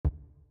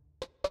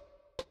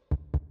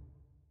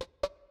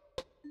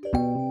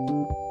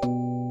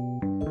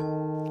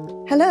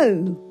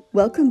Hello,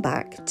 welcome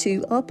back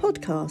to our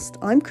podcast.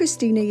 I'm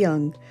Christina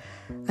Young,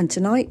 and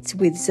tonight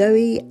with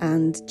Zoe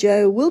and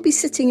Joe, we'll be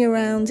sitting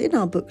around in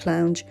our book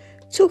lounge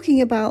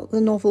talking about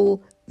the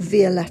novel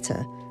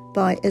Violetta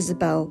by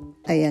Isabel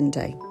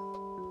Allende.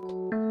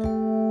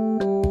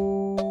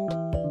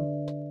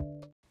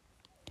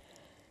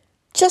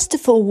 Just to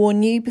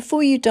forewarn you,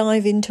 before you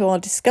dive into our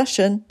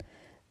discussion,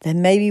 there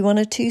may be one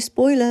or two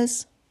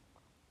spoilers.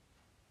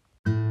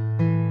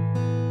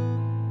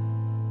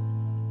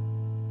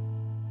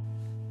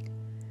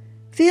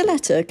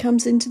 Violetta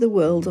comes into the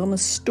world on a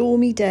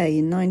stormy day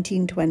in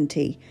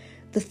 1920,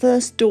 the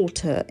first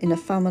daughter in a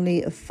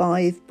family of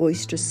 5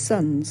 boisterous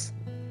sons.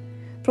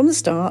 From the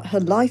start,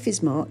 her life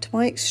is marked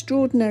by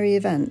extraordinary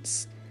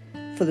events,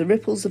 for the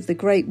ripples of the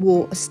Great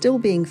War are still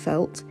being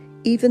felt,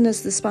 even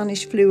as the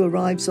Spanish flu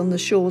arrives on the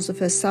shores of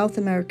her South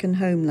American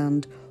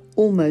homeland,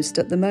 almost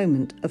at the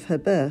moment of her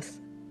birth.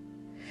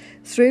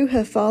 Through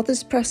her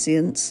father's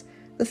prescience,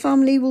 the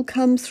family will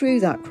come through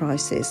that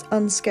crisis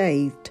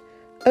unscathed,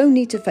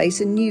 only to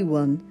face a new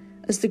one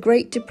as the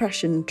Great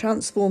Depression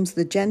transforms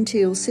the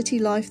genteel city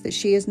life that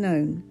she has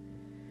known.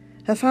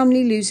 Her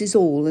family loses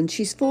all and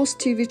she's forced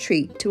to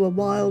retreat to a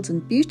wild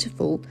and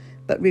beautiful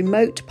but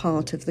remote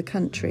part of the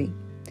country.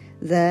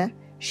 There,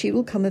 she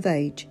will come of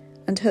age,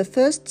 and her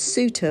first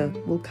suitor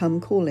will come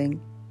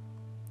calling.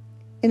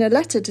 In a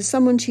letter to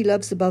someone she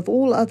loves above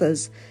all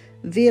others,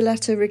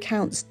 Violetta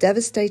recounts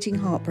devastating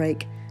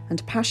heartbreak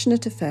and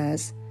passionate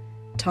affairs,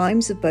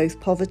 times of both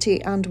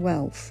poverty and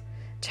wealth,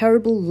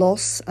 terrible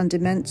loss and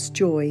immense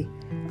joy,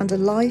 and a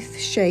life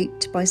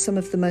shaped by some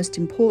of the most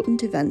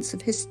important events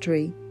of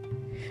history.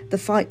 The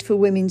fight for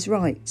women's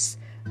rights,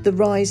 the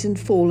rise and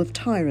fall of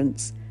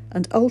tyrants,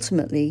 and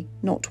ultimately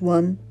not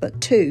one but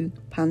 2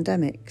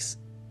 pandemics.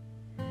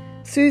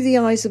 Through the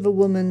eyes of a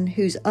woman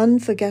whose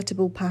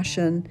unforgettable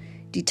passion,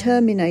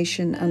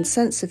 determination and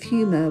sense of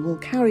humour will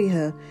carry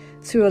her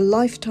through a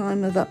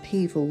lifetime of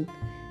upheaval,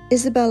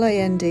 Isabel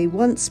Allende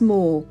once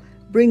more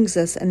brings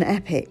us an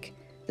epic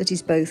that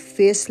is both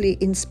fiercely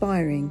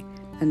inspiring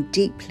and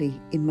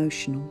deeply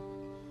emotional.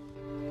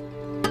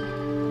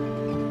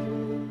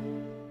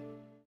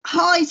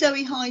 Hi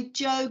Zoe, hi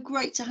Joe,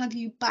 great to have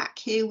you back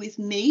here with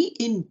me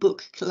in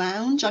Book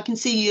Lounge. I can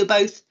see you're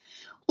both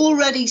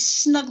already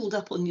snuggled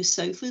up on your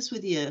sofas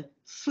with your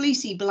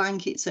fleecy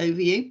blankets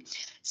over you.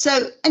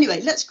 So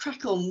anyway, let's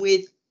crack on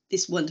with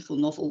this wonderful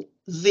novel,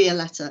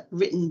 Violetta,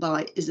 written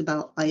by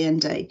Isabel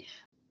Allende.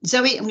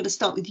 Zoe, I'm going to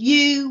start with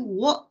you.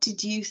 What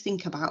did you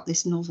think about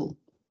this novel?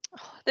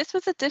 This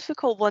was a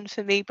difficult one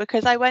for me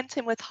because I went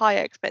in with high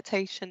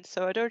expectations.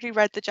 So I'd already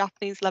read The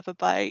Japanese Lover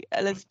by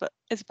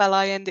Isabel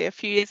Allende a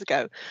few years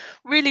ago.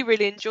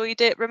 Really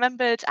enjoyed it.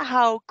 Remembered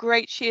how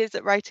great she is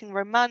at writing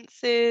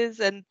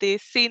romances, and the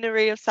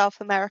scenery of South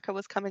America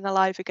was coming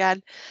alive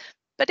again.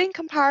 But in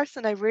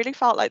comparison, I really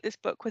felt like this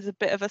book was a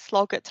bit of a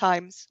slog at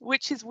times,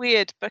 which is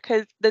weird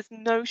because there's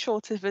no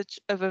shortage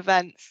of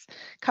events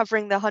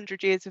covering the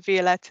 100 years of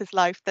Violetta's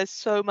life. There's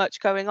so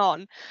much going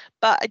on,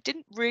 but I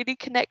didn't really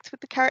connect with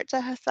the character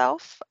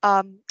herself.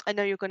 I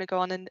know you're going to go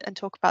on and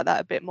talk about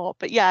that a bit more,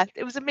 but yeah,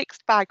 it was a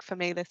mixed bag for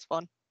me, this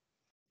one.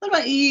 What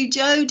about you,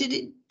 Joe? Did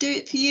it do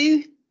it for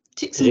you?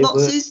 Tick some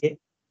boxes?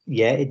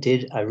 Yeah, it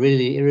did. I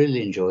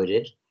really enjoyed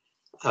it.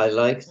 I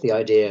liked the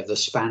idea of the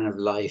span of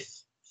life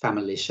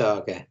family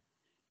saga,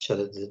 so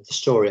that the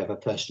story of a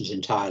person's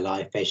entire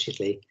life,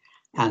 basically,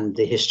 and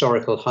the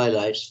historical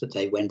highlights that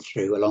they went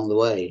through along the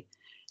way.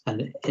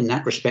 And in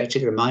that respect,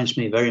 it reminds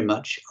me very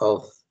much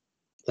of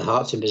The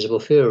Heart's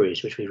Invisible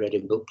Furies, which we read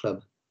in book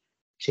club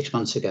 6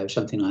 months ago,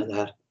 something like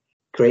that.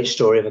 Great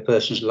story of a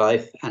person's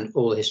life and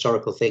all the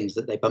historical things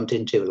that they bumped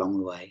into along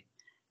the way.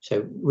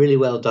 So really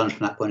well done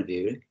from that point of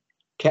view. It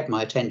kept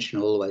my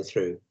attention all the way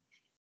through.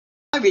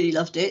 I really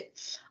loved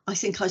it. I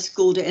think I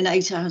scored it an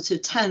 8 out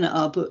of 10 at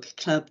our book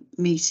club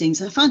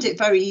meetings. I found it a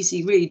very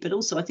easy read, but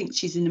also I think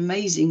she's an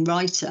amazing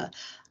writer.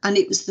 And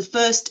it was the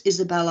first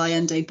Isabel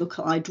Allende book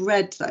I'd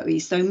read, Zoe,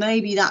 so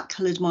maybe that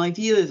coloured my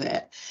view of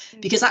it.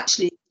 Because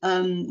actually,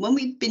 when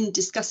we've been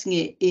discussing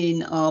it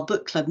in our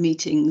book club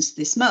meetings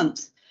this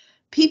month,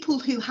 people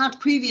who had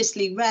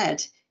previously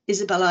read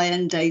Isabel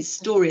Allende's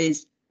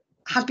stories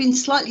have been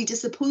slightly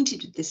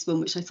disappointed with this one,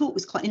 which I thought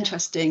was quite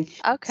interesting.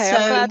 Okay,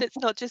 I'm glad it's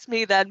not just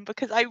me then,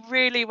 because I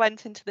really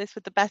went into this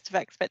with the best of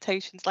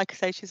expectations. Like I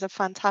say, she's a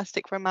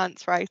fantastic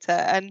romance writer,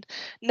 and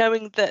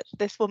knowing that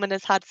this woman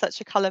has had such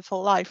a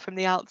colourful life from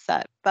the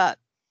outset. But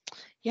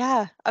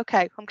yeah,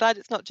 okay, I'm glad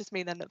it's not just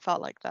me then that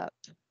felt like that.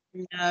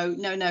 No,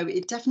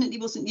 it definitely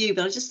wasn't you,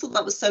 but I just thought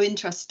that was so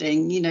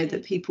interesting,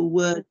 that people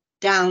were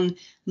down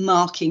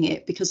marking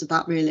it because of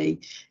that, really.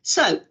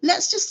 So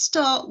let's just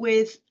start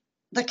with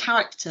the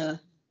character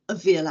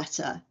of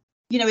Violetta.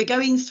 We're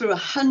going through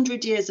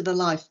 100 years of her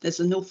life. There's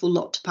an awful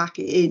lot to pack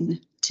it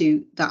in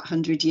to that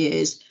 100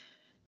 years.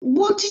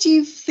 What did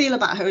you feel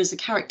about her as a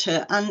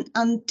character,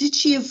 and did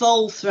she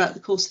evolve throughout the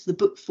course of the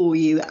book for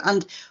you?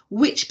 And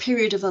which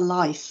period of her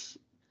life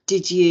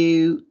did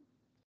you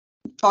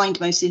find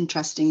most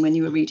interesting when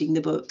you were reading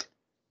the book?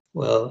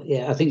 Well,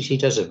 yeah, I think she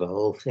does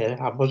evolve. Yeah,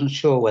 I wasn't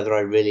sure whether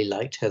I really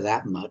liked her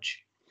that much.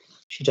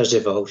 She does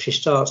evolve. She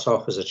starts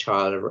off as a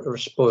child, a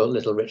spoiled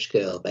little rich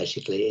girl,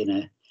 basically, in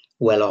a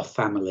well-off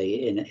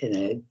family in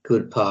a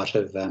good part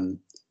of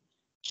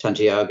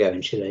Santiago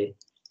in Chile.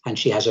 And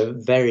she has a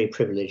very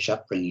privileged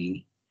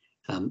upbringing.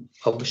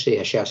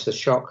 Obviously, she has the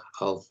shock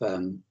of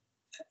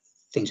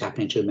things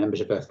happening to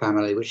members of her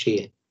family, which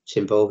she is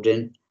involved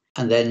in.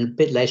 And then a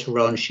bit later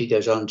on, she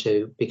goes on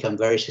to become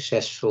very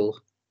successful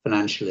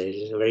financially.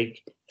 She's a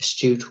very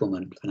astute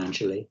woman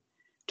financially,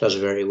 does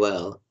very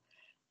well.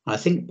 I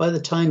think by the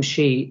time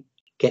she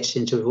gets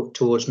into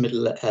towards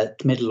middle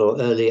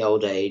or early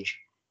old age,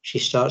 she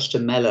starts to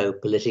mellow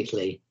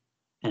politically,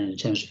 and in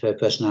terms of her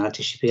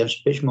personality, she becomes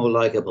a bit more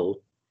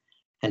likable,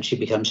 and she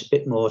becomes a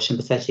bit more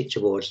sympathetic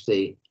towards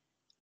the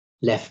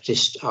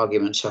leftist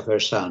arguments of her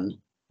son,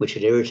 which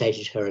had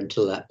irritated her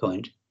until that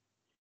point.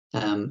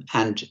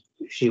 And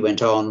she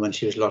went on, when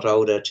she was a lot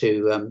older,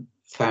 to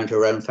found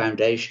her own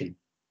foundation,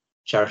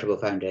 charitable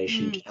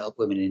foundation, to help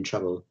women in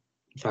trouble,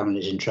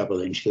 families in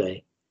trouble in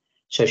Chile.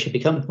 So she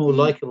becomes more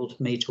likable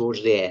to me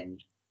towards the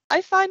end.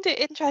 I find it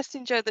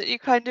interesting, Joe, that you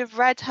kind of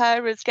read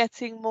her as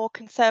getting more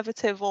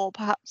conservative, or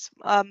perhaps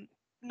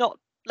not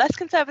less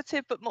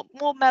conservative, but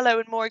more mellow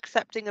and more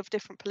accepting of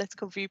different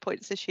political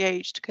viewpoints as she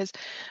aged. Because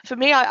for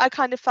me, I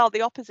kind of felt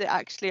the opposite,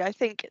 actually. I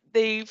think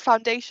the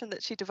foundation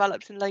that she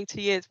develops in later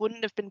years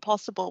wouldn't have been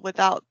possible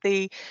without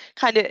the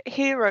kind of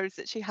heroes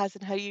that she has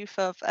in her youth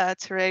of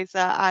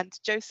Teresa and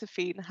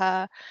Josephine,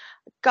 her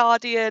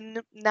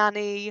guardian,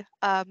 nanny,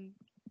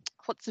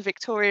 what's the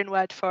Victorian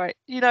word for it?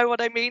 You know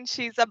what I mean?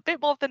 She's a bit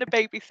more than a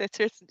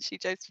babysitter, isn't she,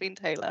 Josephine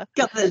Taylor?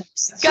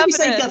 Governance.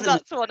 Governance,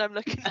 that's the one I'm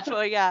looking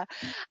for, yeah.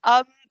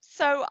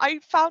 So I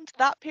found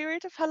that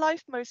period of her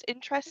life most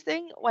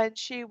interesting, when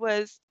she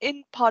was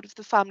in part of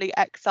the family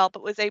exile,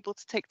 but was able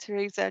to take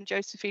Teresa and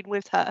Josephine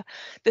with her.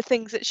 The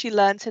things that she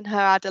learnt in her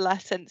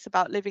adolescence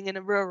about living in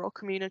a rural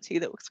community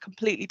that was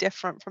completely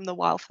different from the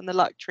wealth and the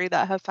luxury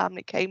that her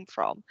family came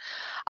from.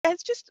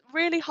 It's just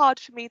really hard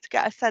for me to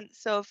get a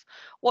sense of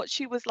what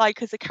she was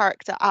like as a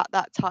character at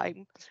that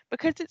time,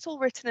 because it's all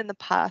written in the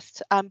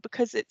past, and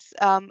because it's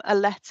a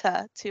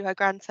letter to her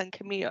grandson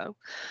Camillo.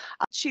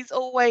 She's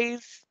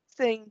always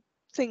saying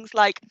things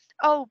like,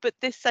 oh, but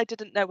this I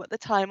didn't know at the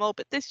time, oh,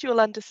 but this you'll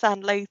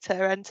understand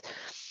later. And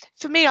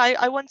for me,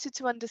 I wanted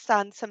to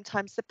understand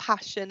sometimes the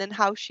passion and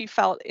how she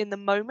felt in the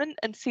moment,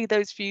 and see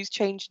those views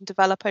change and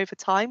develop over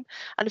time.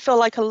 And I feel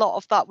like a lot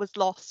of that was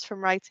lost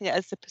from writing it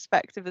as the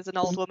perspective as an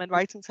old woman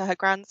writing to her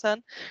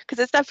grandson, because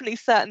there's definitely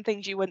certain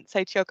things you wouldn't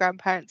say to your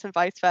grandparents and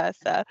vice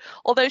versa.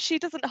 Although she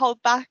doesn't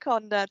hold back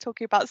on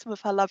talking about some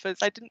of her lovers,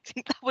 I didn't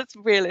think that was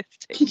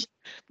realistic.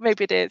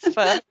 Maybe it is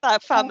for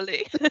that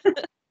family.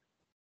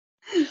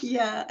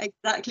 Yeah,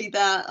 exactly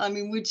that. I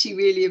mean, would she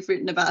really have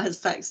written about her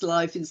sex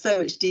life in so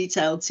much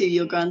detail to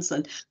your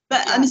grandson?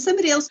 But I mean,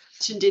 somebody else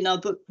mentioned in our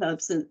book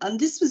clubs, and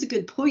this was a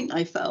good point,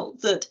 I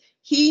felt, that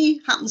he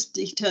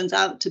turns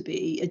out to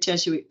be a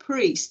Jesuit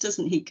priest,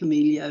 doesn't he,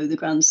 Camillo, the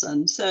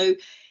grandson? So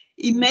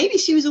maybe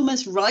she was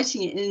almost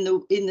writing it in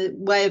the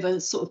way of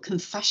a sort of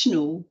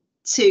confessional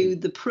to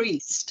the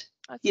priest,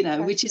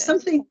 which is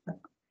something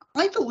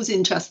I thought was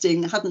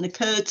interesting. It hadn't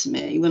occurred to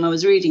me when I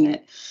was reading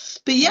it.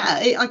 But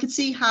yeah, I could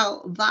see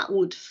how that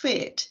would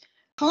fit.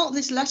 Part of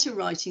this letter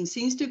writing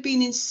seems to have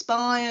been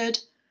inspired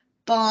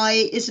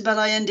by Isabel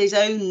Allende's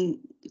own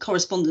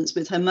correspondence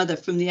with her mother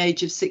from the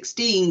age of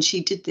 16.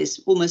 She did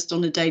this almost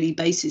on a daily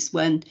basis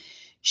when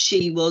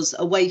she was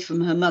away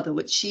from her mother,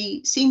 which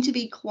she seemed to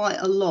be quite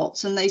a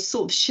lot. And they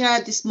sort of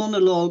shared this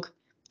monologue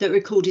that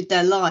recorded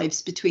their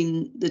lives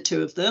between the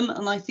two of them.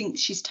 And I think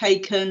she's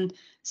taken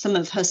some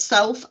of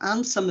herself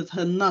and some of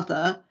her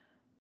mother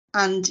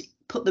and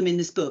put them in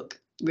this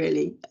book,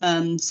 really.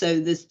 So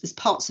there's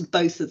parts of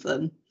both of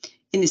them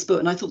in this book,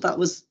 and I thought that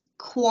was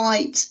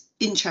quite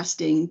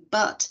interesting.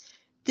 But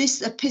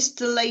this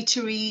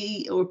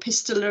epistolary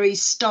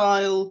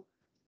style,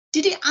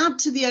 did it add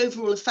to the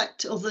overall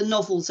effect of the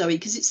novel, Zoe?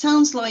 Because it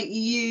sounds like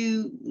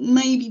you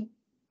maybe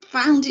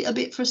found it a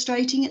bit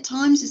frustrating at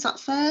times. Is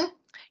that fair?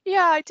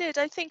 Yeah, I did.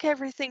 I think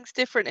everything's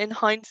different in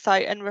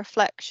hindsight and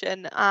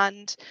reflection,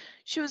 and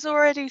she was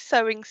already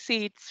sowing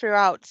seeds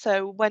throughout.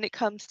 So when it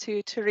comes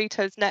to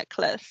Torito's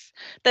necklace,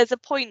 there's a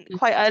point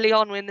quite early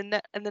on in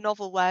the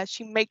novel where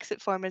she makes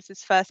it for him as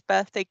his first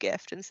birthday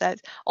gift and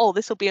says, "Oh,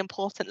 this will be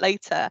important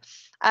later."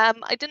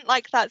 I didn't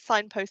like that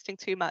signposting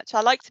too much. I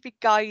like to be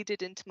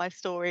guided into my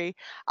story.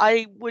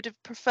 I would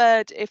have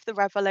preferred if the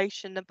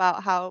revelation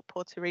about how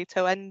poor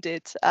Torito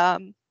ended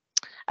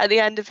at the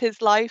end of his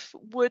life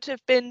would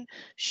have been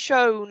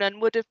shown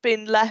and would have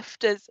been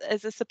left as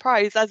a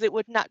surprise, as it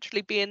would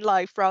naturally be in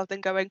life, rather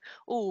than going,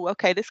 oh,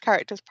 okay, this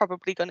character's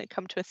probably going to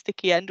come to a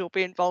sticky end or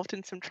be involved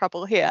in some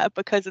trouble here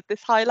because of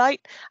this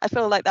highlight. I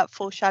feel like that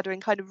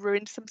foreshadowing kind of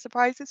ruined some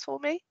surprises for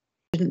me.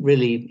 It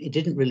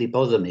didn't really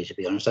bother me, to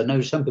be honest. I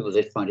know some people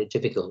did find it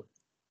difficult,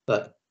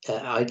 but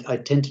I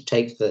tend to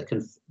take the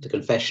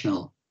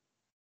confessional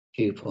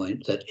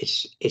viewpoint that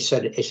it's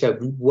a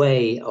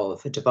way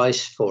of a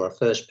device for a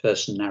first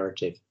person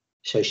narrative.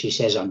 So she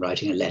says, I'm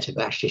writing a letter,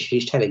 but actually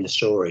she's telling a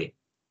story.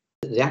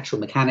 The actual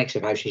mechanics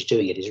of how she's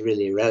doing it is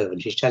really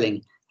irrelevant. She's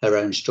telling her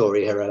own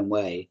story, her own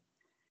way.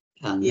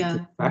 And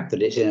the fact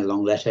that it's in a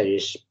long letter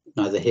is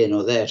neither here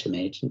nor there to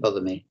me. It doesn't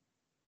bother me.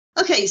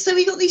 Okay, so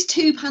we got these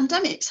two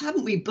pandemics,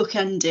 haven't we,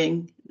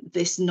 bookending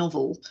this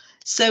novel?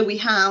 So we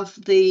have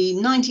the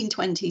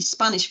 1920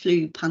 Spanish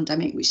flu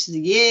pandemic, which is the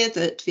year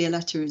that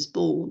Violetta is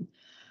born.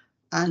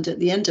 And at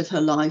the end of her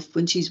life,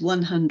 when she's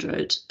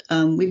 100,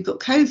 we've got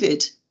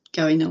COVID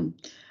going on.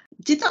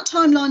 Did that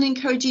timeline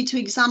encourage you to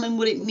examine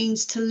what it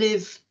means to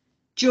live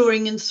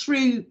during and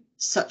through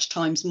such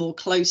times more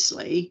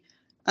closely?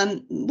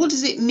 And what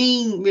does it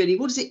mean, really?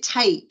 What does it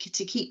take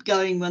to keep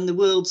going when the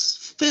world's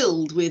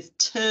filled with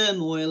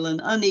turmoil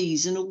and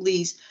unease and all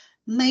these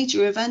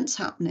major events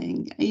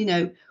happening? You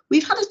know,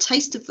 we've had a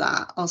taste of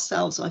that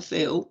ourselves, I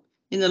feel,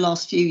 in the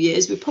last few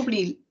years. We're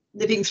probably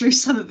living through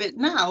some of it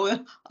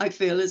now, I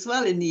feel, as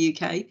well in the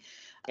UK.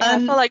 Yeah, I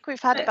feel like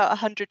we've had about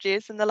 100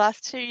 years in the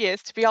last 2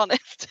 years, to be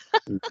honest.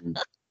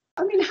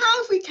 I mean,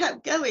 how have we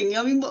kept going?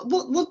 I mean,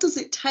 what does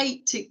it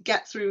take to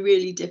get through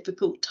really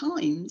difficult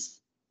times?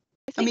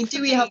 I mean,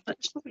 do we have a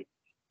choice?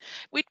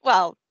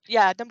 Well,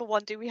 yeah, number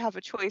one, do we have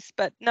a choice?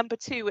 But number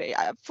two,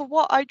 for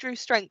what I drew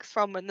strength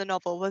from in the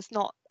novel was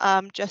not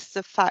just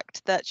the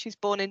fact that she's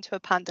born into a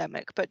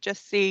pandemic, but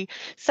just the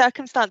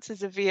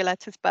circumstances of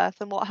Violetta's birth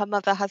and what her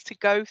mother has to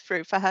go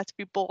through for her to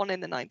be born in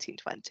the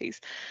 1920s.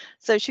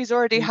 So she's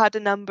already had a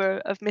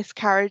number of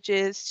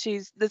miscarriages.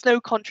 There's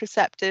no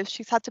contraceptives.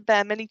 She's had to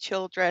bear many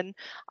children.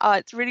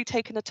 It's really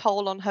taken a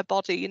toll on her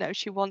body. You know,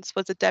 she once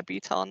was a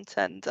debutante,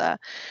 and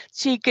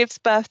she gives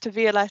birth to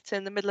Violetta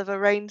in the middle of a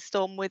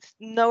rainstorm with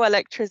no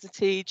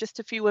electricity, just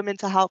a few women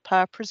to help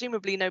her,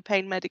 presumably no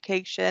pain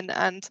medication.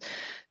 And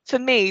for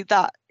me,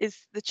 that is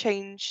the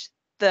change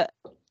that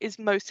is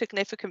most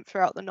significant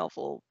throughout the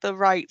novel, the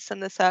rights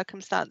and the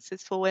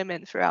circumstances for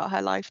women throughout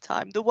her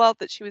lifetime. The world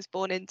that she was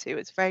born into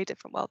is a very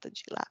different world than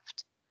she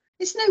left.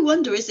 It's no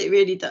wonder, is it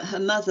really, that her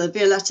mother,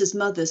 Violetta's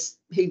mother,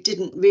 who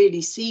didn't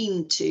really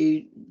seem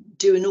to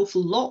do an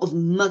awful lot of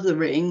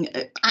mothering,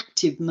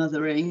 active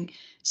mothering,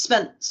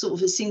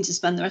 seemed to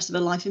spend the rest of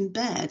her life in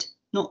bed,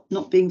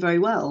 not being very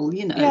well,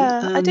 you know.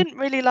 Yeah, I didn't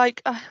really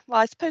like, well,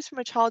 I suppose from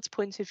a child's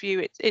point of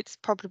view, it's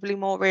probably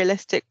more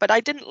realistic, but I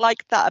didn't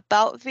like that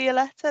about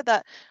Violetta,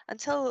 that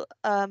until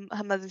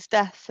her mother's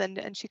death,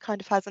 and she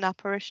kind of has an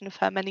apparition of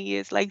her many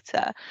years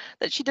later,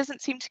 that she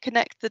doesn't seem to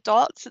connect the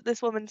dots, that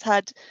this woman's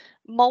had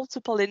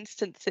multiple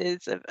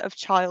instances of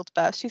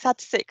childbirth. She's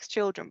had 6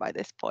 children by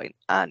this point,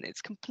 and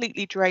it's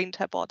completely drained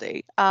her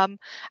body. And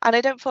I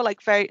don't feel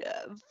like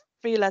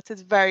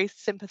Violetta's very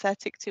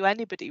sympathetic to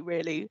anybody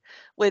really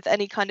with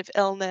any kind of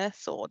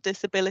illness or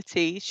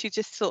disability. She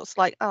just sort of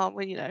like, oh,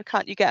 well, you know,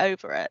 can't you get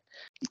over it?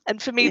 And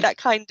for me, that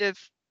kind of,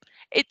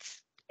 it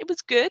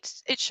was good.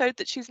 It showed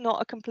that she's not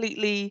a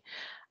completely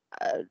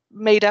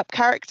made up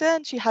character,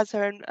 and she has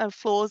her own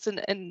flaws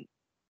and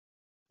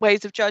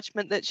ways of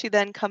judgment that she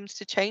then comes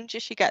to change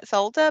as she gets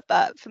older.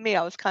 But for me,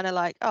 I was kind of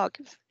like, oh,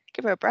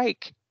 give her a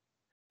break.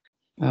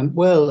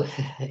 Well,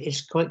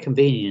 it's quite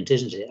convenient,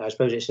 isn't it? I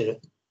suppose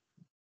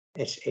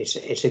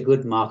it's a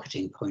good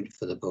marketing point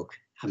for the book.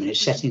 I mean, it's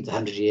setting the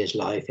 100 years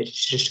life.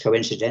 It's just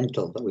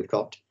coincidental that we've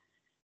got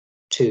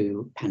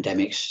 2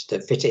 pandemics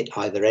that fit at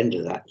either end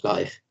of that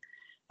life.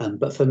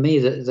 But for me,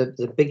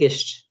 the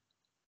biggest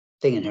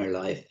thing in her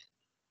life,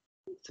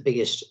 the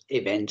biggest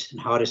event and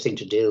hardest thing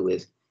to deal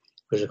with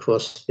was, of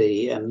course,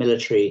 the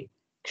military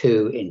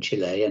coup in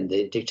Chile and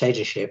the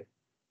dictatorship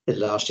that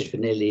lasted for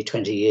nearly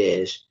 20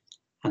 years,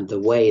 and the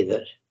way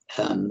that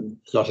a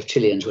lot of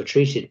Chileans were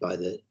treated by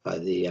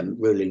the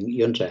ruling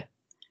junta,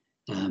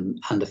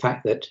 and the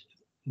fact that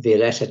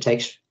Violetta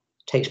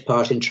takes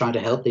part in trying to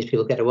help these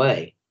people get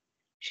away.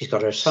 She's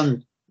got her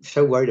son,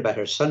 so worried about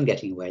her son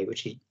getting away,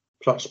 which he,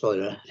 plot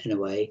spoiler in a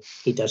way,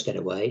 he does get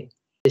away.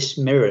 This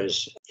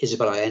mirrors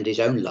Isabel Allende's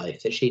own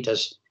life, that she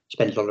does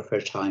spend a lot of her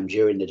time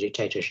during the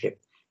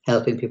dictatorship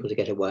helping people to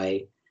get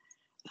away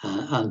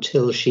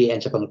until she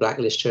ends up on the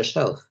blacklist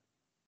herself.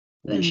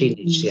 And then she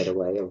needs to get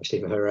away,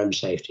 obviously, for her own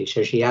safety.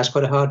 So she has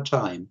quite a hard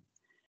time.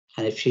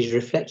 And if she's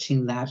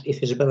reflecting that,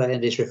 if Isabel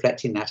Allende is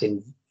reflecting that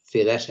in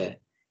Violetta,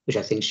 which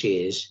I think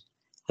she is,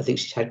 I think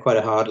she's had quite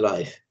a hard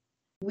life.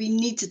 We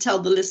need to tell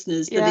the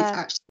listeners that it's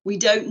actually, we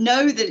don't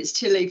know that it's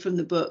Chile from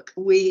the book.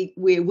 We're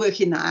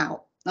working that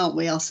out, aren't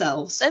we,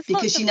 ourselves? There's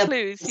because lots of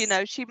clues, you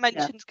know. She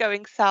mentions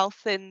going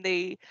south in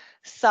the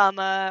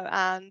summer,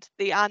 and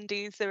the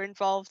Andes are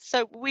involved,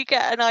 so we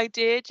get an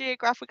idea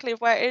geographically of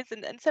where it is.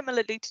 And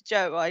similarly to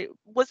Joe, I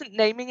wasn't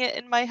naming it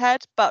in my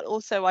head, but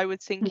also I was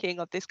thinking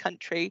of this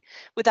country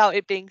without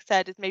it being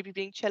said as maybe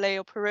being Chile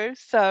or Peru.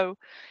 So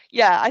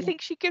yeah, I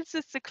think she gives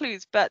us the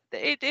clues, but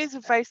it is a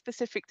very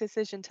specific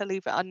decision to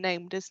leave it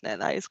unnamed, isn't it?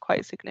 That is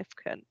quite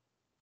significant.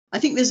 I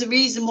think there's a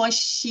reason why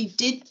she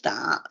did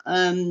that,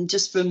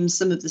 just from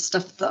some of the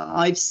stuff that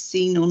I've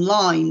seen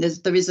online.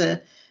 There is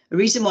a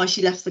reason why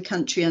she left the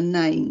country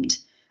unnamed.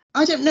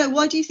 I don't know.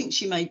 Why do you think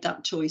she made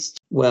that choice?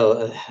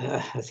 Well,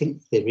 I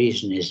think the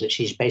reason is that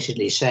she's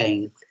basically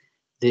saying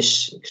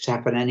this could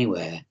happen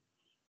anywhere.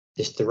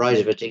 the rise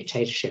of a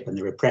dictatorship and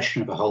the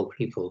repression of a whole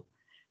people,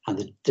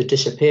 and the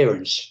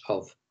disappearance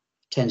of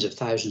tens of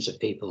thousands of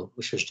people,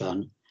 which was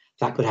done,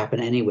 that could happen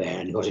anywhere.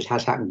 And of course, it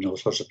has happened in all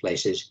sorts of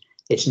places.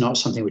 It's not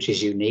something which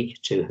is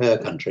unique to her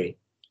country,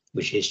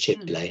 which is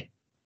Chile.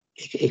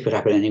 It could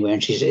happen anywhere.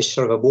 And it's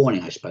sort of a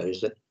warning, I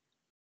suppose, that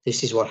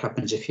this is what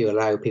happens if you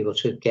allow people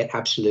to get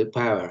absolute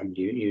power and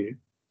you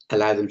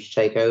allow them to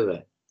take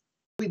over.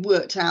 We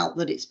worked out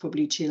that it's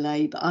probably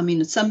Chile, but I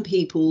mean, some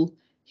people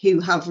who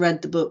have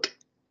read the book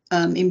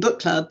in book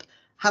club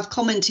have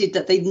commented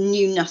that they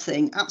knew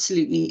nothing.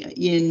 Absolutely,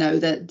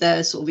 that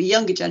they're sort of a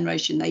younger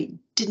generation. They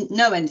didn't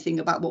know anything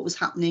about what was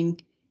happening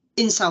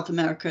in South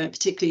America,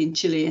 particularly in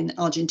Chile and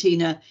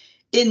Argentina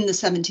in the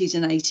 70s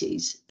and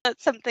 80s.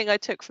 That's something I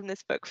took from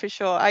this book for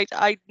sure.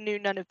 I knew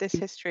none of this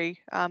history,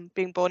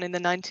 being born in the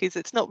 90s.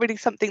 It's not really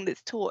something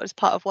that's taught as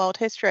part of world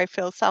history. I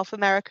feel South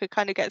America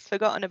kind of gets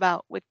forgotten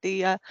about with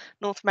the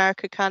North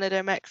America,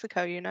 Canada,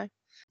 Mexico,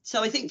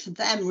 So I think for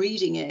them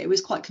reading it was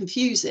quite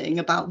confusing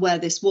about where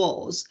this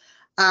was.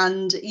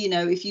 And,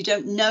 if you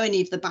don't know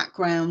any of the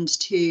background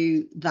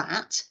to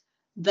that,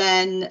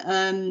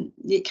 then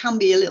it can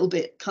be a little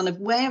bit kind of,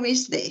 where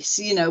is this?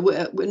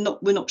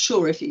 We're not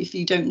sure if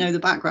you don't know the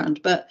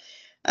background. But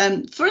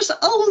for us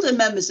older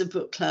members of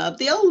book club,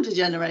 the older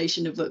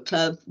generation of book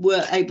club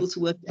were able to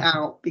work it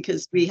out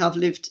because we have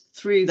lived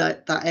through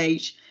that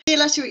age.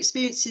 Violetta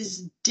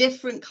experiences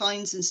different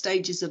kinds and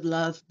stages of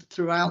love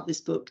throughout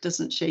this book,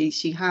 doesn't she?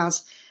 She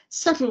has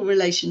several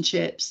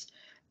relationships.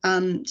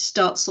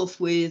 Starts off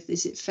with,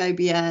 is it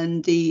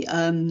Fabian,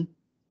 the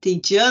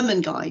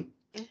German guy,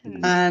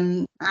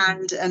 and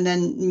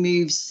then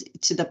moves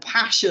to the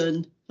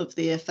passion of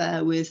the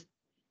affair with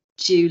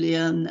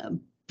Julian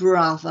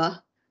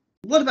Brava.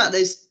 What about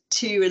those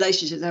two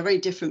relationships? They're very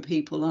different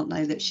people, aren't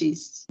they? That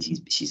she's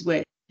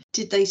with.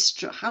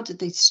 How did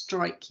they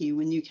strike you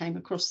when you came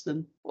across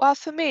them? Well,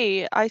 for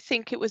me, I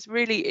think it was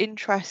really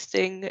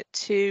interesting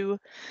to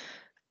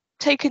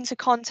take into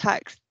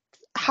context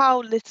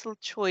how little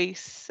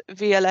choice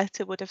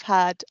Violetta would have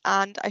had.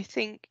 And I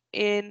think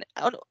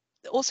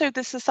also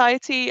the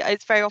society,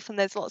 it's very often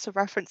there's lots of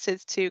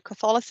references to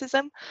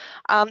Catholicism.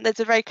 There's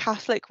a very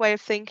Catholic way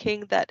of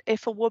thinking that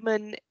if a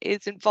woman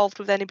is involved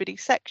with anybody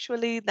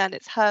sexually, then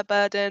it's her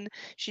burden.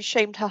 She's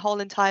shamed her whole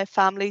entire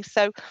family.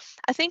 So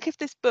I think if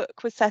this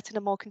book was set in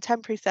a more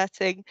contemporary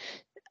setting,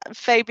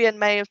 Fabian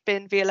may have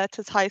been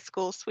Violetta's high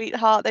school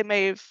sweetheart. They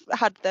may have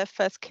had their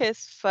first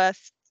kiss,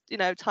 first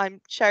time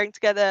sharing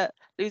together,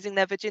 losing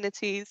their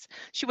virginities.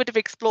 She would have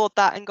explored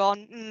that and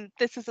gone,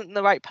 this isn't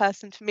the right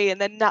person for me, and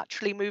then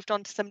naturally moved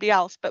on to somebody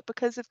else. But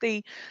because of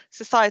the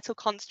societal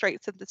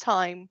constraints of the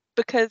time,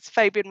 because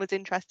Fabian was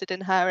interested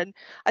in her, and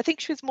I think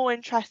she was more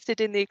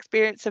interested in the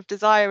experience of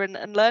desire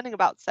and learning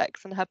about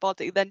sex and her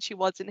body than she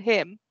was in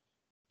him,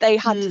 they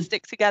had to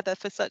stick together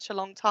for such a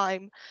long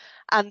time,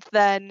 and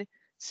then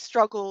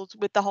struggled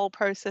with the whole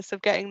process of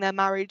getting their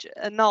marriage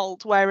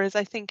annulled. Whereas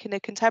I think in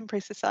a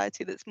contemporary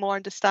society that's more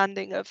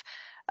understanding of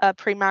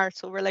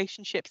premarital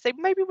relationships, they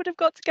maybe would have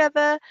got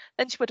together,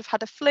 then she would have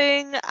had a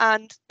fling,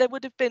 and there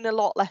would have been a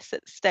lot less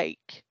at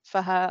stake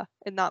for her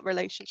in that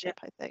relationship.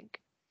 I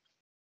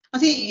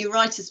think you're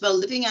right as well.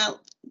 Living out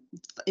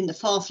in the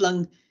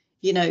far-flung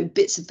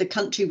bits of the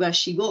country where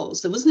she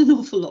was, there wasn't an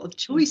awful lot of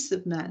choice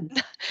of men.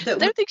 I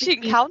don't think she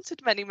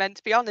encountered many men,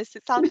 to be honest.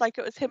 It sounds like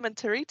it was him and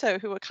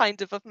Torito who were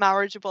kind of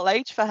marriageable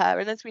age for her,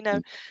 and as we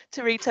know,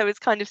 Torito is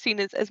kind of seen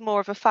as more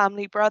of a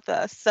family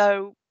brother.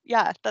 So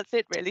yeah, that's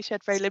it really. She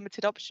had very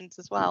limited options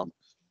as well.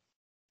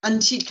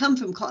 And she'd come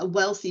from quite a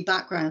wealthy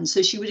background,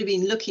 so she would have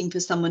been looking for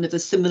someone of a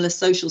similar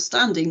social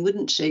standing,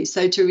 wouldn't she?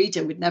 So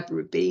Torito would never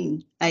have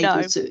been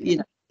able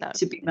to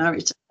to be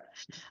married to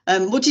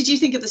her. What did you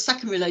think of the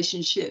second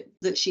relationship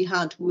that she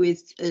had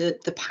with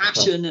the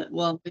passionate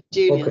one with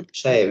Julian? What could I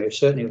say? It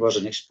certainly was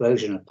an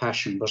explosion of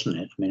passion, wasn't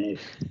it? I mean,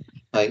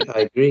 I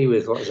agree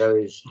with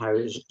how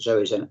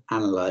Zoe's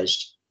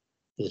analysed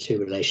the two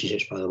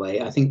relationships, by the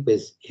way. I think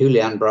with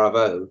Julian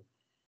Bravo,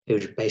 who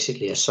was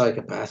basically a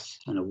psychopath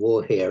and a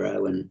war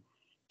hero and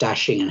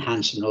dashing and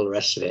handsome and all the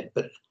rest of it,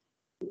 but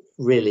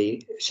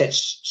really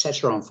sets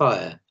her on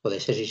fire, or they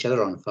set each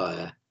other on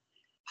fire,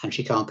 and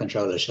she can't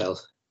control herself,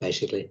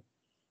 basically.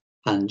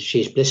 And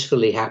she's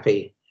blissfully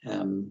happy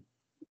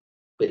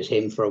with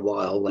him for a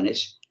while when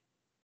it's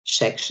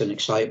sex and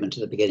excitement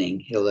at the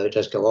beginning, although it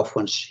does go off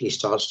once he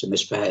starts to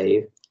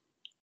misbehave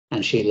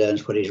and she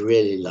learns what he's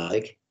really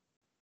like.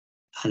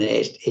 And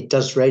it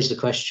does raise the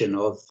question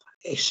of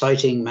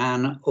exciting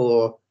man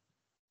or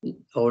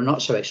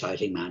not so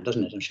exciting man,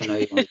 doesn't it? Which I know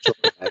you want to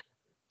talk about.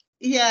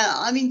 Yeah,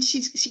 I mean,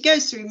 she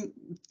goes through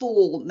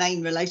 4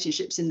 main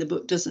relationships in the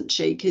book, doesn't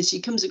she? Because she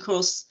comes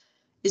across,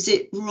 is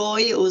it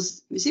Roy or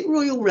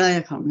Ray?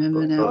 I can't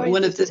remember now. Roy,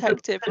 one of the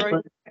detective.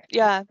 Roy.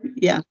 Yeah.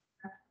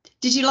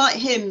 Did you like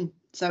him,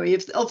 Zoe?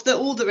 Of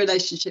all the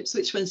relationships,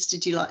 which ones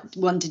did you like?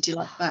 One did you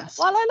like best?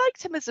 Well, I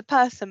liked him as a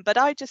person, but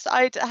I'd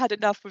had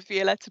enough with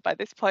Violetta by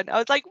this point. I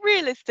was like,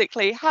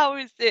 realistically, how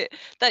is it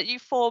that you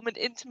form an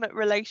intimate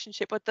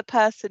relationship with the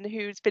person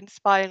who's been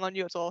spying on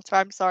your daughter?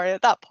 I'm sorry,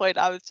 at that point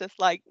I was just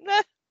like,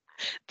 nah.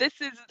 This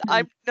is,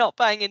 I'm not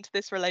buying into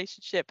this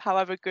relationship,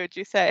 however good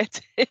you say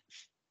it is.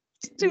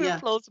 It's too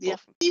implausible. Yeah.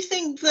 Do you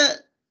think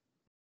that,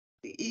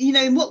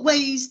 in what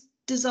ways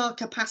does our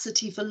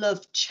capacity for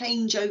love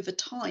change over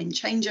time,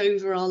 change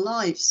over our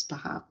lives,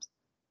 perhaps?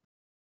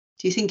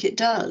 Do you think it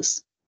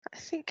does? I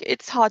think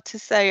it's hard to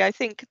say. I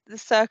think the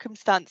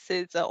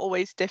circumstances are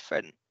always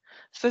different.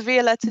 For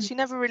Violetta, she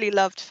never really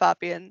loved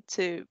Fabian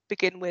to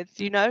begin with,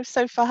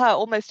 so for her,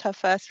 almost her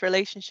first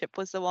relationship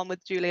was the one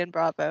with Julian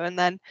Bravo. And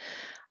then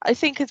I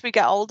think as we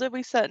get older,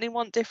 we certainly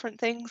want different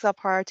things. Our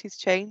priorities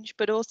change,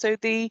 but also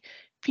the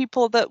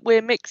people that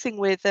we're mixing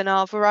with and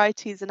our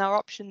varieties and our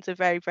options are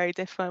very, very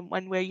different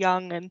when we're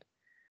young. And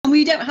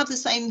we don't have the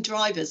same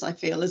drivers, I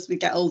feel, as we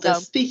get older. No.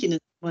 Speaking as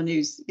someone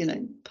who's,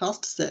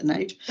 past a certain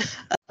age,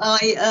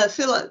 I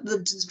feel like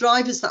the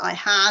drivers that I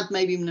had,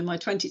 maybe even in my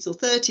 20s or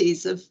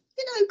 30s, have,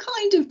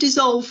 kind of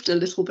dissolved a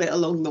little bit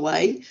along the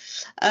way.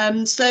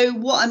 So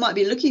what I might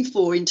be looking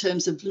for in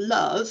terms of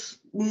love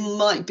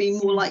might be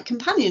more like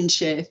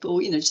companionship,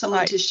 or,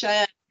 someone to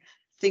share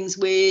things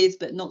with,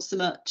 but not so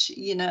much,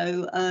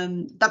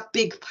 that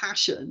big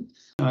passion.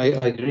 I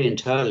agree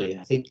entirely.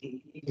 I think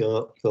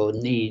your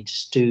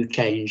needs do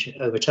change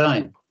over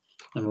time.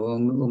 And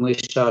when we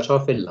start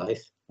off in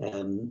life,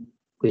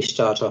 we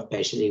start off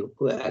basically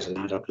as an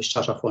adult, we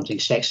start off wanting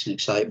sex and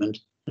excitement.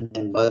 And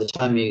then by the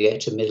time you get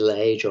to middle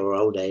age or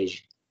old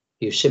age,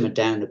 you've simmered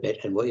down a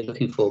bit. And what you're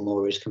looking for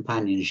more is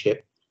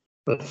companionship,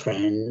 a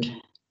friend,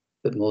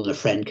 but more than a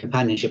friend,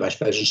 companionship, I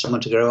suppose, and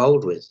someone to grow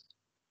old with.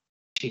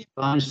 She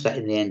finds that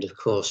in the end, of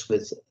course,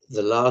 with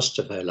the last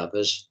of her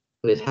lovers,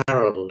 with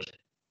Harold.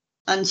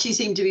 And she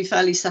seemed to be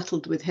fairly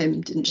settled with him,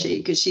 didn't she?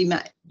 Because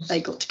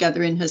they got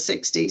together in her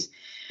 60s.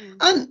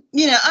 And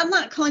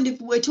that kind of,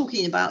 we're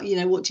talking about,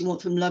 what do you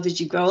want from love as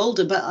you grow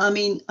older? But I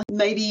mean,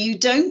 maybe you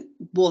don't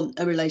want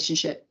a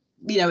relationship.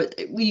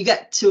 You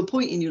get to a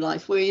point in your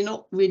life where you're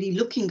not really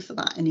looking for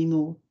that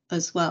anymore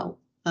as well.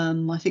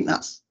 I think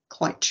that's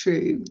quite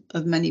true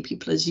of many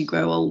people as you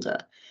grow older,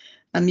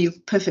 and you're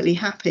perfectly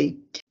happy.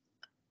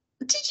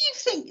 Did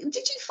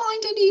you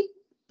find any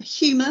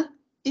humour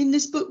in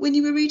this book when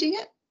you were reading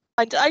it?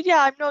 And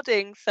yeah, I'm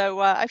nodding,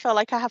 so I feel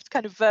like I have to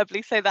kind of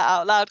verbally say that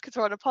out loud because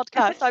we're on a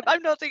podcast.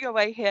 I'm nodding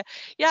away here.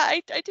 Yeah,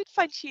 I did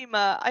find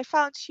humour. I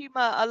found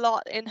humour a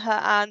lot in her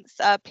aunts,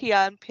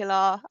 Pia and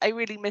Pilar. I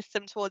really missed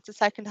them towards the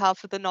second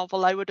half of the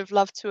novel. I would have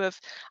loved to have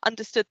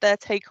understood their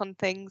take on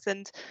things.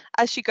 And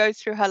as she goes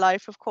through her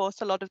life, of course,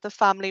 a lot of the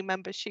family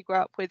members she grew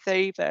up with, they're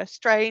either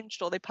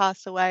estranged or they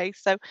pass away.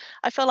 So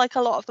I feel like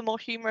a lot of the more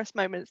humorous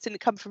moments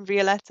didn't come from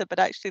Violetta, but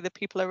actually the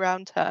people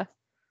around her.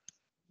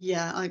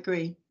 Yeah, I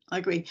agree.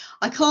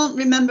 I can't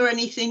remember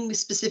anything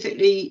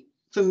specifically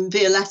from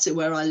Violetta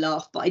where I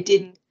laughed, but I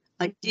did,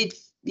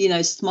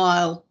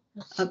 smile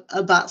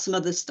about some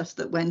other stuff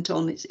that went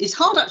on. It's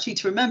hard actually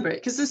to remember it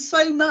because there's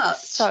so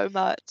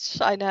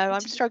much. I know.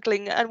 I'm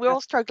struggling, and we're all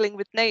struggling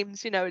with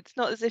names. It's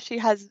not as if she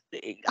has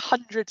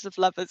hundreds of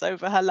lovers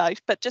over her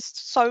life, but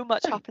just so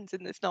much happens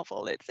in this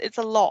novel. It's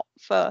a lot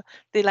for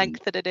the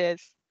length that it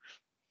is.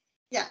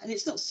 Yeah, and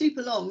it's not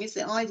super long, is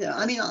it either?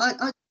 I mean, I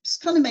was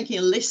kind of making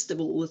a list of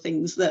all the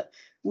things that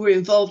were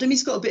involved. I mean,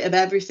 it's got a bit of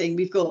everything.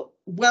 We've got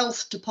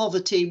wealth to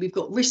poverty, we've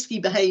got risky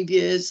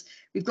behaviours,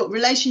 we've got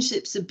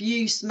relationships,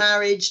 abuse,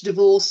 marriage,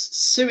 divorce,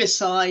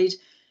 suicide,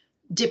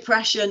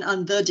 depression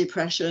and the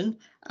depression,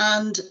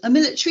 and a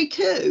military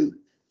coup.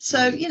 So,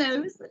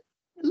 a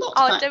lot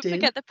packed don't in.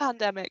 forget the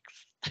pandemics.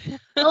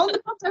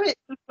 The pandemic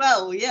as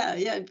well. Yeah,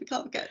 we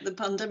can't forget the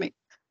pandemic.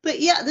 But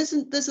yeah,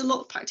 there's a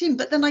lot packed in.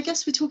 But then I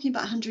guess we're talking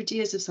about 100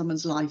 years of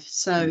someone's life.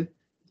 So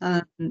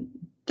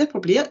there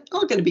probably are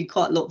going to be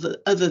quite a lot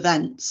of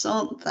events,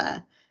 aren't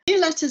there?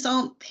 Violetta's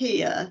Aunt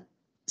Pia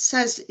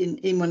says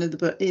in one of the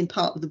book, in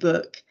part of the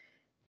book,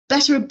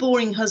 better a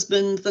boring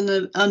husband than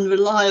an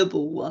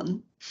unreliable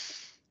one.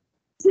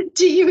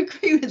 Do you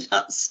agree with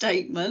that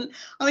statement?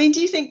 I mean, do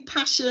you think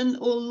passion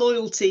or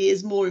loyalty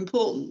is more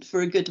important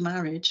for a good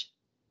marriage?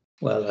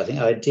 Well, I think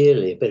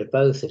ideally a bit of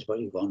both is what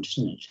you want,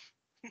 isn't it?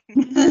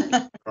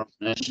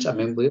 I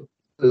mean, we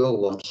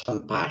all want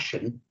some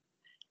passion,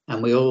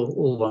 and we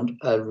all want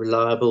a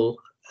reliable,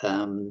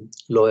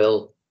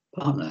 loyal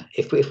partner.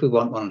 If we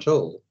want one at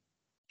all,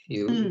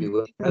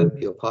 you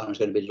hope your partner's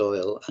going to be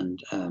loyal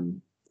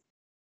and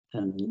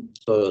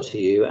loyal to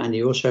you, and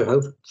you also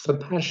hope for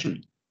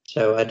passion.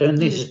 So I don't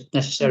think it's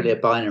necessarily a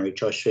binary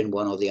choice between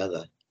one or the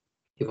other.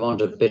 You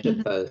want a bit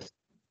of both.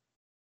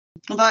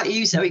 What about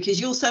you, Zoe?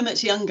 Because you're so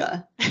much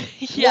younger.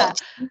 Yeah.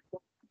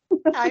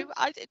 I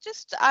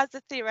just, as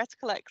a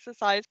theoretical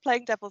exercise,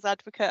 playing devil's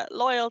advocate,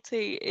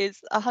 loyalty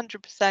is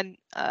 100%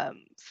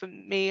 for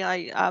me.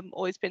 I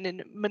always been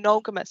in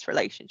monogamous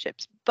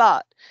relationships,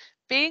 but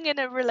being in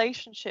a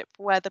relationship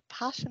where the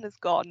passion is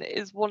gone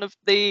is one of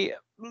the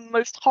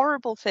most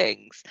horrible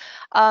things,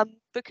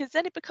 because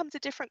then it becomes a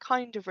different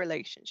kind of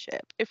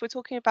relationship. If we're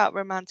talking about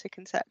romantic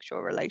and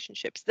sexual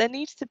relationships, there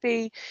needs to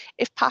be,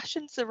 if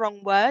passion's the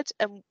wrong word,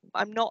 and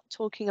I'm not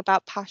talking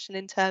about passion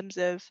in terms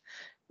of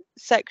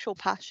sexual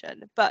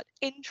passion, but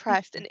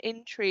interest and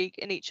intrigue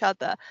in each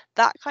other,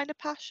 that kind of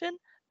passion,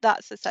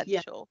 That's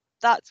essential.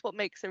 That's what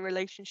makes a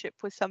relationship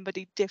with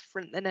somebody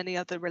different than any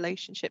other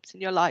relationships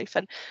in your life.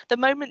 And the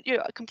moment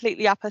you're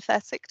completely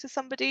apathetic to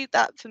somebody,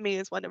 that for me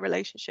is when a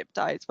relationship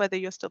dies, whether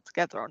you're still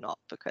together or not,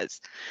 because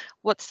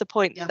what's the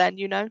point then,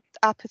 you know?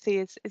 Apathy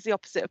is the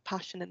opposite of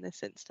passion in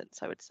this instance,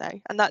 I would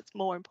say. And that's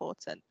more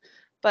important.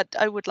 But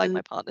I would like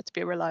my partner to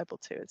be reliable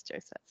too, as Jo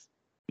says.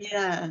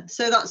 Yeah,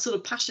 so that sort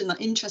of passion, that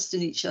interest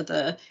in each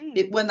other,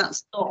 when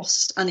that's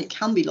lost, and it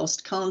can be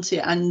lost, can't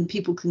it? And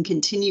people can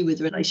continue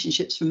with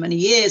relationships for many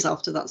years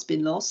after that's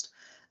been lost.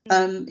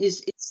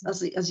 Is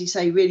as you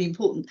say, really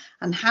important.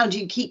 And how do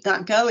you keep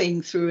that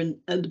going through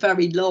a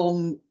very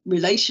long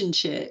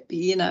relationship?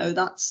 You know,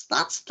 that's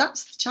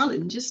the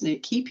challenge, isn't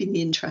it? Keeping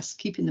the interest,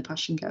 keeping the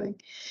passion going.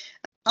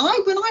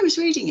 When I was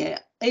reading it,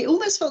 it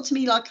almost felt to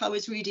me like I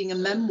was reading a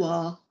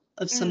memoir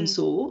of some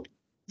sort.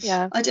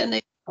 Yeah, I don't know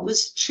if that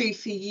was true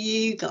for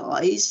you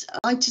guys.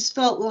 I just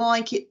felt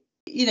like it,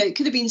 you know, it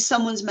could have been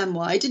someone's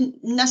memoir. It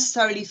didn't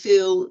necessarily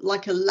feel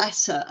like a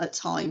letter at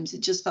times. It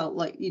just felt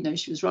like, you know,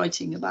 she was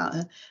writing about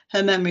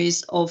her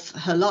memories of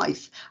her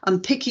life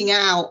and picking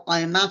out,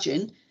 I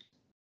imagine,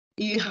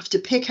 you have to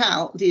pick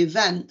out the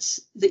events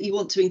that you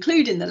want to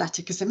include in the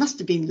letter, because there must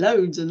have been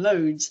loads and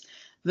loads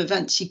of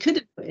events she could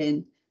have put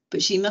in,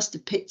 but she must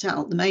have picked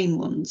out the main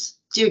ones.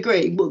 Do you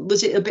agree?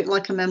 Was it a bit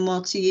like a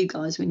memoir to you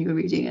guys when you were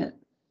reading it?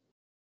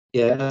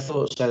 Yeah, I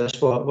thought so.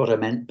 That's what I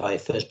meant by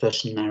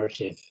first-person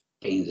narrative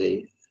being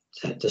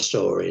the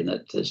story, and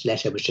that this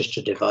letter was just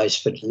a device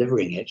for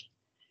delivering it.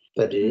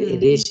 But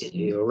it is,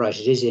 you're right,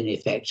 it is in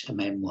effect a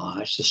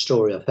memoir. It's the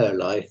story of her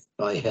life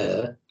by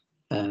her.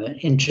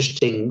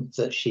 Interesting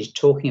that she's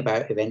talking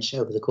about events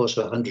over the course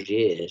of 100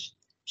 years.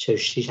 So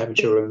she's having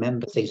to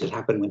remember things that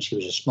happened when she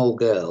was a small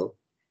girl,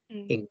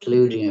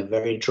 including a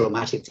very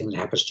dramatic thing that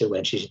happens to her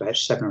when she's about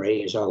 7 or 8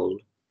 years old.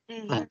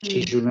 And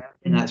she's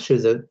remembering that through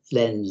the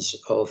lens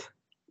of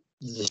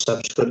the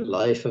subsequent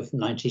life of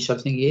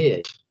 90-something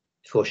years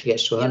before she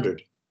gets to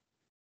 100.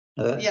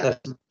 That's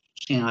an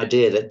interesting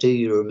idea, that do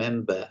you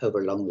remember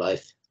over a long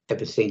life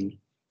everything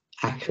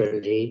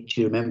accurately?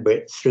 Do you remember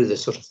it through the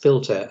sort of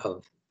filter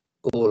of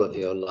all of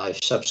your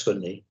life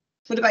subsequently?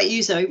 What about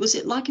you, Zoe? Was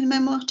it like a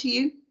memoir to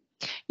you?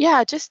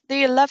 Yeah, just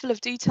the level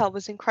of detail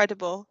was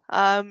incredible.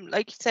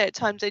 Like you say, at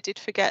times I did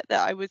forget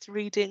that I was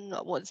reading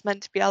what's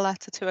meant to be a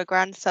letter to a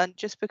grandson,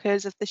 just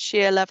because of the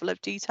sheer level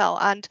of detail.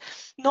 And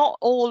not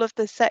all of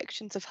the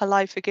sections of her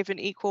life are given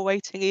equal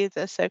weighting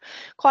either. So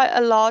quite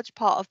a large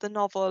part of the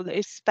novel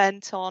is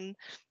spent on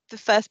the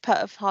first part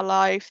of her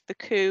life, the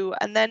coup,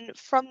 and then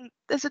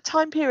there's a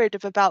time period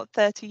of about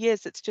 30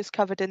 years that's just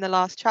covered in the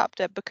last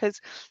chapter because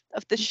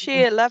of the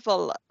sheer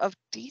level of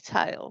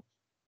detail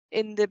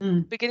in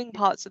the beginning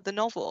parts of the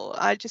novel.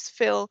 I just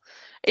feel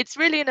it's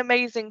really an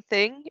amazing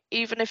thing,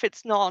 even if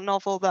it's not a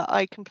novel that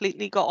I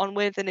completely got on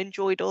with and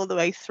enjoyed all the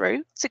way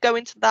through, to go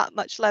into that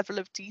much level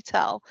of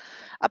detail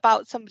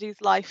about somebody's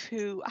life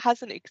who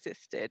hasn't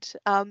existed,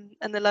 and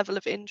the level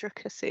of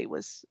intricacy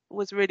was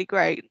really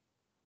great.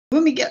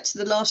 When we get to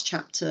the last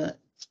chapter,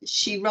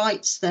 she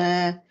writes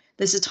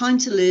there's a time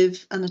to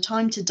live and a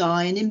time to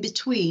die, and in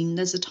between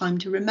there's a time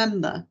to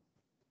remember.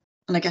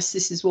 And I guess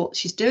this is what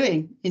she's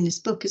doing in this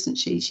book, isn't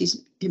she?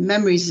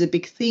 Memories is a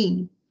big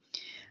theme.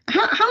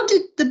 How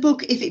did the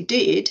book, if it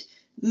did,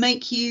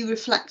 make you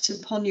reflect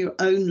upon your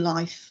own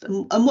life?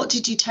 And what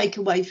did you take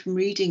away from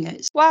reading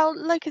it? Well,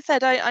 like I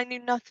said, I knew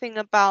nothing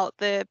about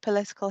the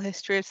political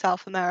history of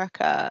South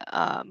America,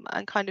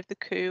 and kind of the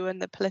coup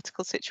and the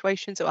political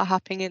situations that were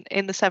happening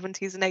in the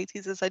 70s and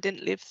 80s, as I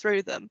didn't live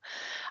through them.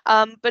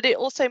 But it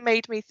also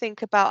made me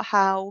think about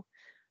how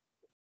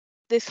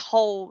this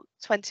whole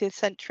 20th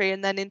century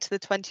and then into the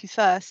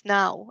 21st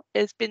now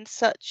has been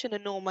such an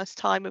enormous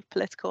time of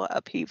political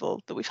upheaval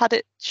that we've had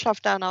it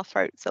shoved down our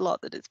throats a lot,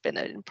 that it's been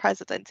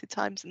unprecedented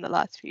times in the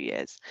last few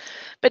years.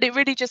 But it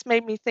really just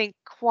made me think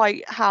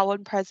quite how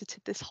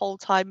unprecedented this whole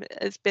time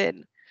has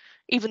been,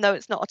 even though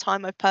it's not a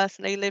time I've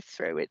personally lived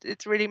through.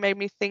 It's really made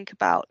me think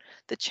about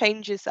the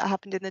changes that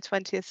happened in the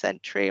 20th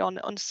century on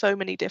so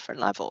many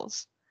different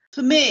levels.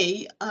 For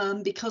me,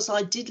 because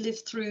I did live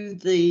through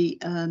the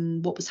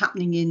what was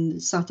happening in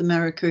South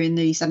America in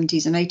the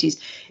 70s and 80s,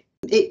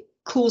 it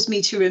caused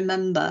me to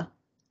remember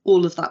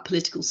all of that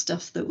political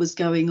stuff that was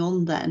going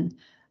on then.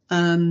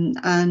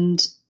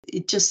 And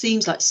it just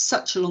seems like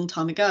such a long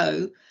time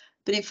ago,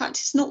 but in fact,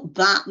 it's not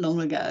that long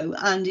ago.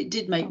 And it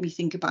did make me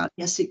think about,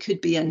 yes, it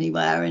could be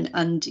anywhere.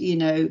 And you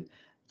know,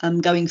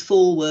 going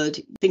forward,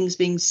 things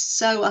being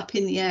so up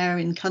in the air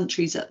in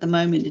countries at the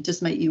moment, it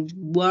does make you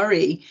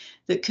worry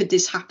that could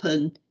this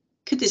happen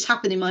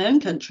in my own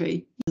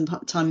country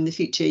sometime in the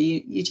future?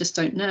 You just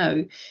don't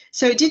know.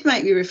 So it did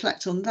make me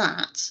reflect on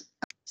that.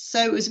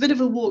 So it was a bit of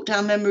a walk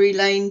down memory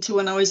lane to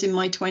when I was in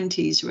my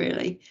 20s,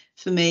 really,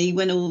 for me,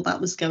 when all that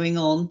was going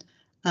on,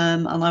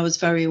 and I was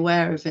very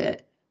aware of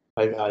it.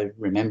 I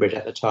remember it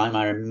at the time.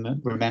 I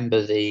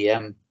remember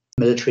the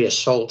military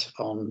assault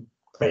on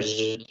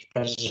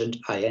President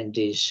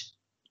Allende's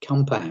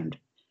compound,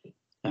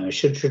 I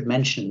should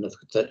mention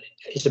that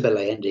Isabel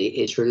Allende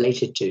is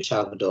related to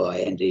Salvador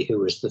Allende, who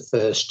was the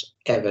first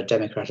ever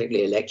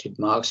democratically elected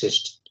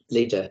Marxist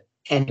leader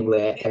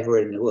anywhere ever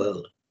in the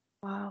world.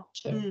 Wow.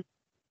 So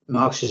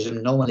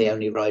Marxism normally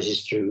only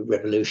rises through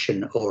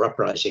revolution or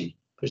uprising.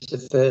 It was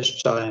the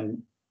first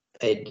time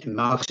a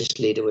Marxist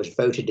leader was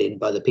voted in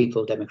by the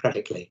people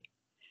democratically.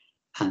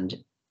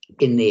 And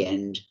in the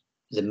end,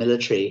 the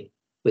military,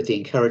 with the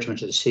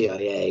encouragement of the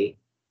CIA,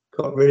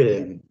 got rid of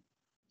him.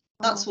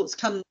 That's what's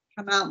come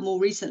out more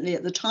recently.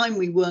 At the time,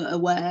 we weren't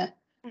aware,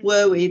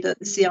 were we, that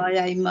the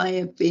CIA may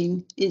have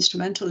been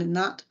instrumental in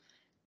that?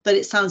 But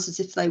it sounds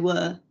as if they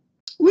were.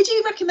 Would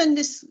you recommend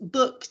this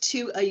book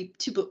to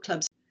book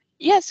clubs?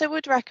 Yes, I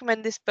would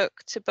recommend this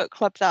book to book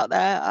clubs out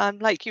there.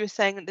 Like you were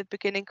saying at the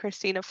beginning,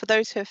 Christina, for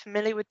those who are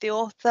familiar with the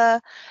author,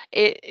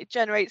 it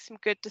generates some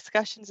good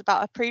discussions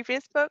about her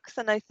previous books.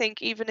 And I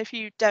think even if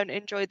you don't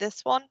enjoy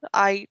this one,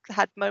 I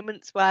had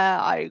moments where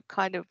I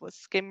kind of was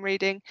skim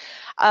reading.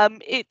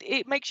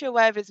 It makes you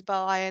aware of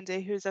Isabel Allende,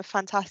 who's a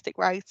fantastic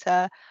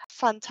writer,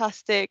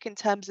 fantastic in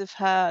terms of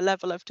her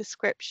level of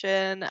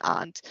description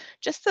and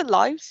just the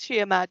lives she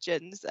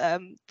imagines,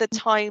 the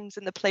times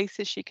and the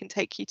places she can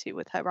take you to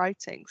with her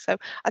writing. So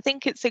I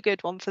think it's a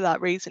good one for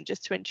that reason,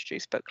 just to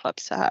introduce book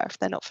clubs to her if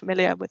they're not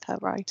familiar with her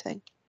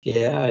writing.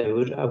 Yeah,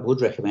 I would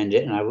recommend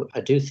it, and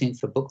I do think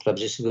for book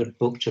clubs it's a good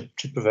book to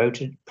provoke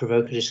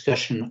a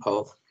discussion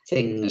of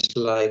things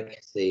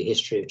like the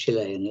history of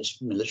Chile and its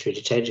military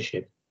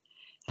dictatorship.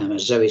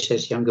 As Zoe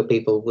says, younger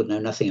people would know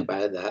nothing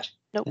about that.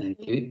 Nope.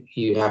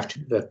 You have to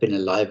have been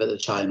alive at the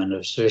time and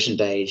of sufficient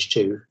age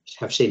to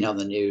have seen it on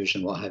the news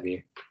and what have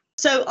you.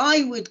 So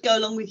I would go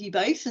along with you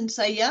both and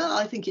say, yeah,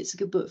 I think it's a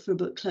good book for a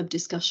book club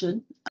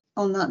discussion.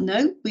 On that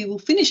note, we will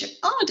finish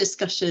our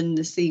discussion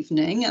this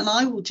evening, and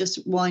I will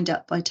just wind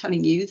up by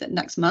telling you that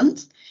next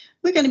month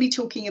we're going to be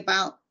talking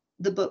about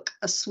the book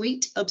A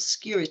Sweet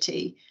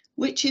Obscurity,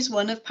 which is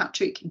one of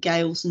Patrick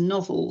Gale's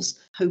novels.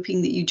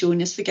 Hoping that you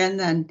join us again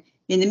then.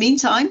 In the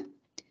meantime,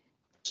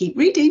 keep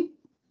reading.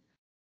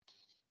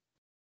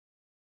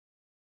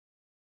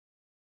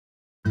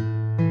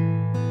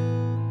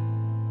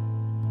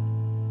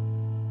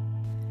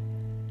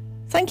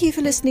 Thank you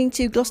for listening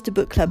to Gloucester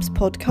Book Club's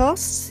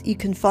podcasts. You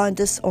can find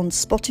us on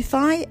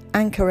Spotify,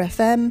 Anchor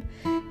FM,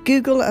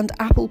 Google and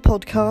Apple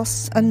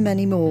Podcasts, and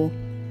many more.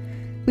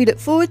 We look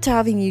forward to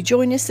having you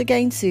join us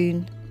again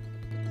soon.